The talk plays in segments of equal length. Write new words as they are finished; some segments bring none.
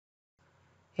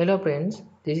Hello friends,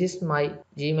 this is my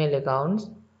Gmail account.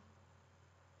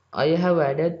 I have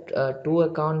added two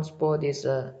accounts for this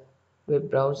web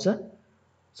browser.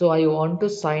 So I want to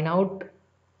sign out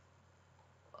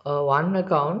one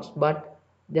account, but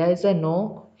there is a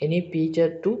no any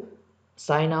feature to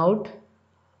sign out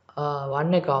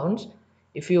one account.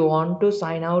 If you want to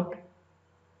sign out,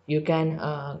 you can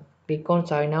click on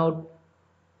sign out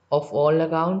of all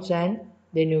accounts, and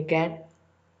then you can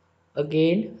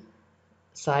again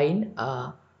sign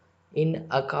in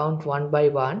account one by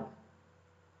one.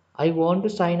 I want to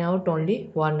sign out only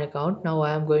one account. Now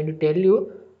I am going to tell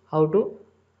you how to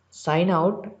sign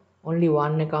out only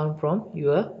one account from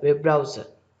your web browser.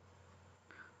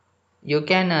 You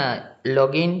can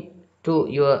log in to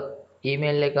your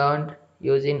email account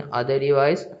using other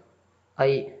device.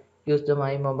 I use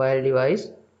my mobile device.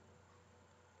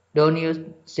 Don't use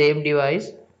same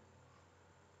device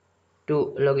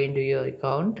to log into your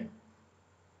account.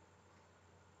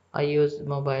 I use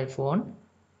mobile phone.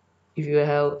 If you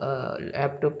have a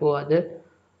laptop or other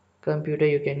computer,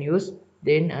 you can use.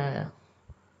 Then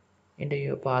enter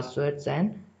your passwords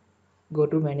and go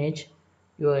to manage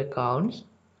your accounts.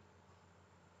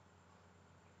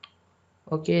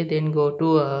 Okay, then go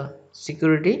to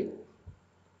security,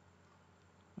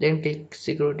 then click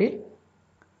security.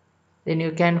 Then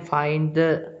you can find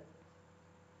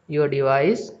your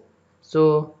device.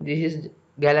 So this is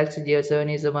Galaxy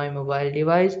J7 is my mobile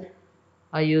device.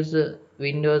 I use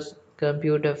Windows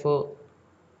computer for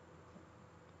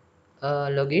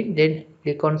login. Then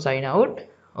click on sign out.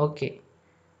 Okay,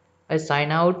 I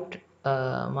sign out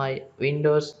my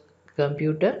Windows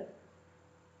computer.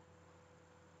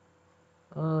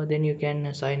 Then you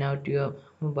can sign out your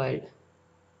mobile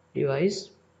device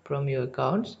from your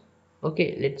accounts.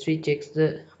 Okay, let's recheck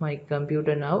my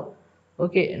computer now.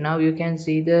 Okay, now you can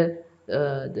see the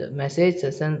message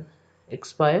session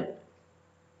expired.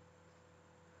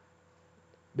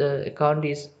 The account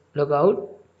is log out.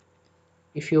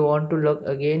 If you want to log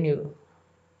again, you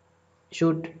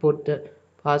should put the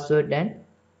password and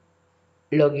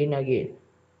log in again.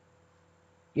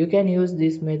 You can use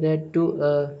this method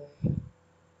to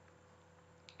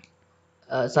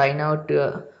sign out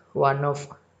one of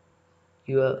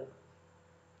your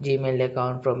Gmail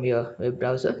account from your web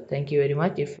browser. Thank you very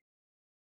much. If